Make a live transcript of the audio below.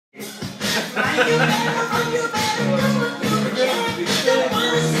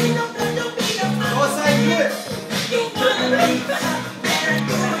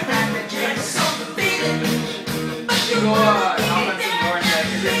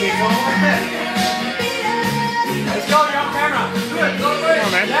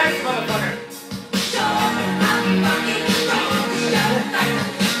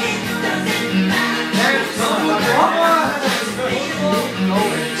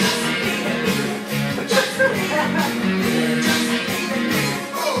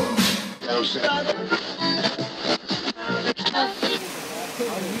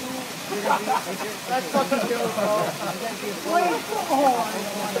That's fucking cool, bro. Wait,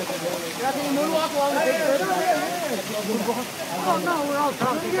 moonwalk along the oh no, we're all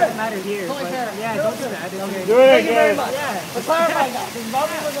drunk. It doesn't matter here. But yeah, don't do that. Okay. Do it again. Yeah. Let's clarify that. Because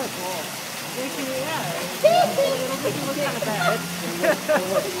Bobby was like, cool. Yeah. It'll make you look kind of bad.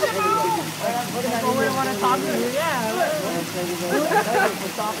 Well, we want to talk to you. Yeah.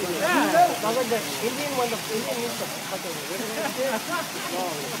 Sounds like the Indian when the Indian used to fucking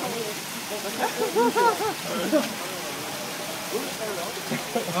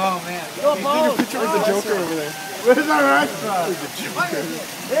oh man. Take a picture with the Joker over there. Where's our restaurant? The Joker.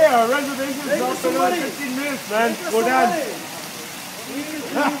 Hey, our reservation's up in 15 minutes, man. We're done. We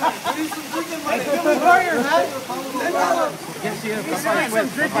need some drinking money. Come on, man. Yes, you have some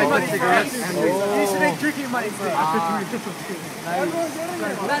drinking money. You should make drinking money. Remember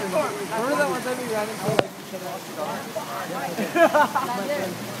that one time we ran into like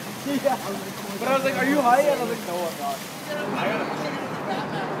yeah. But I was like, are you high? And I was like, no, I'm not.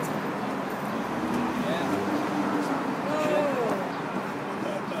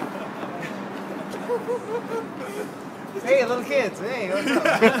 Hey, little kids. Hey, what's up?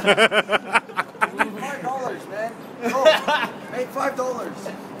 $5, man. Oh, hey,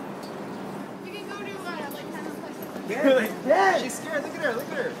 $5. You can go to like 10 places. Yeah. She's scared. Look at her. Look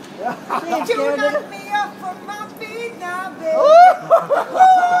at her. You knocked me up from my feet now, baby.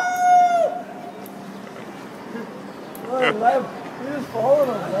 You're just following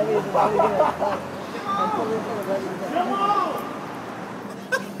him. Come on!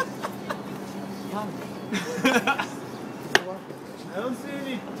 I don't see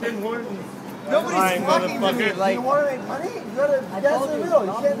any Tim Hortons. Nobody's fucking to me. Like, you want to make money? You gotta dance in the middle.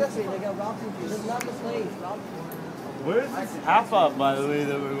 You can't dance. They got robbed. This is not the place. Where's this half up, by the way,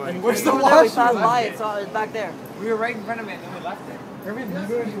 that we went? And where's the washroom? We passed by. It's back there. We were right in front of it, and then we left it.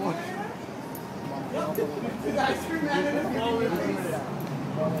 His ice cream man in his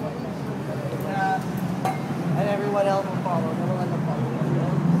and everyone else will follow. Never let them follow.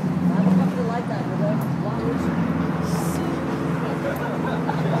 I don't have to like that, but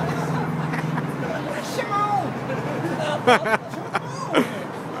Shimon!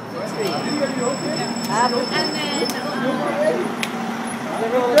 And then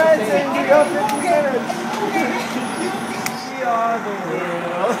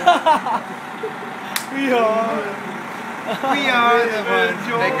we are the ones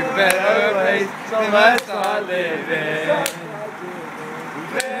who make a better place, so let's start living.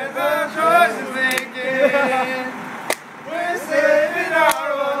 There's our choices making, we're saving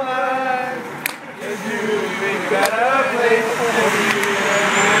our own lives. Cause you make a better place for you.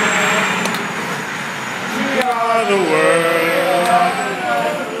 We are the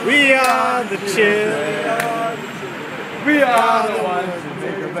world, we are the children, we are the ones who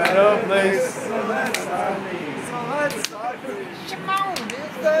make a better place. So let's start living.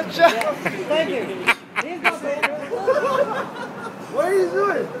 Thank you. What are you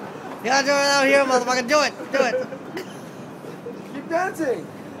doing? You gotta do it out here, motherfucker. Do it. Do it. Keep dancing.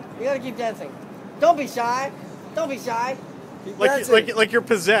 You gotta keep dancing. Don't be shy. Don't be shy. Like you're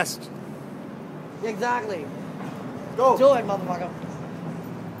possessed. Exactly. Go. Do it, motherfucker.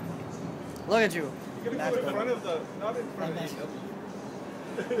 Look at you. You're gonna go in front of the, not in front of the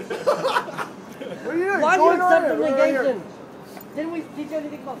What are you doing? Why do you accept the negation? Didn't we teach you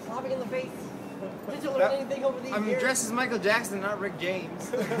anything about slapping in the face? Did you learn anything over these years? I'm dressed as Michael Jackson, not Rick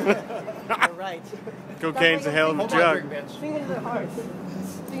James. You're right. Cocaine's a hell of a drug. Sing into their hearts.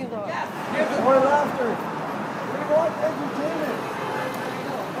 Sing into their hearts. Yeah. More laughter. We want entertainment.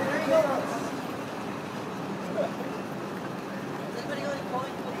 There you go. Is anybody going to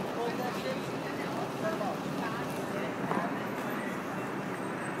point that shit?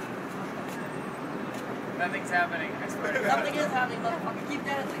 Nothing's happening, I swear to God. Something is happening, motherfucker. Keep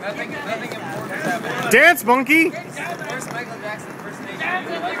dancing. Nothing important is happening. Dance, monkey! Where's Michael Jackson first name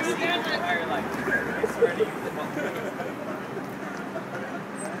you've ever seen in your entire life? I swear to you.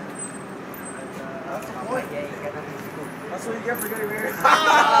 That's the point. That's what you get for getting married.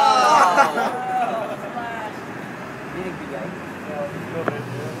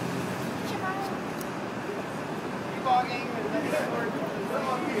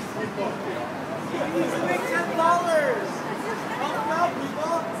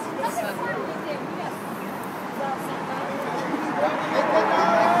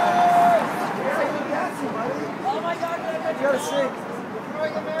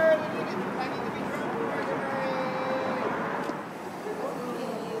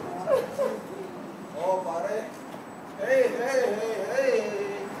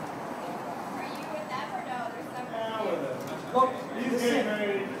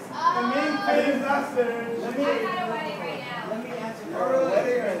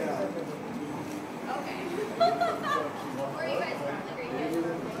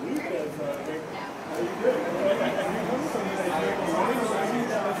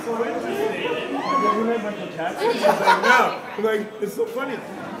 It's so funny.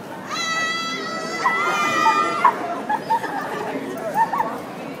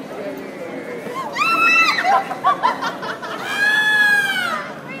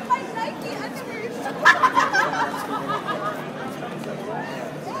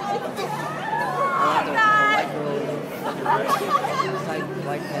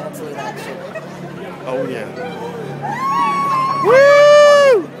 Oh yeah.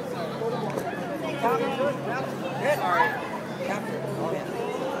 Woo!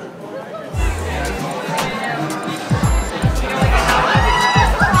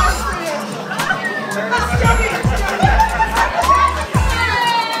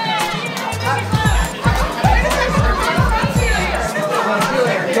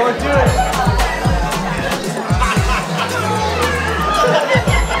 Don't do it.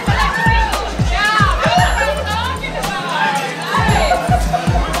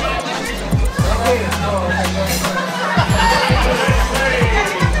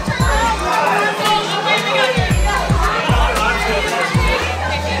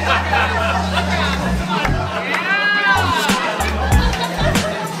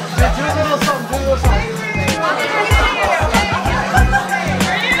 You're doing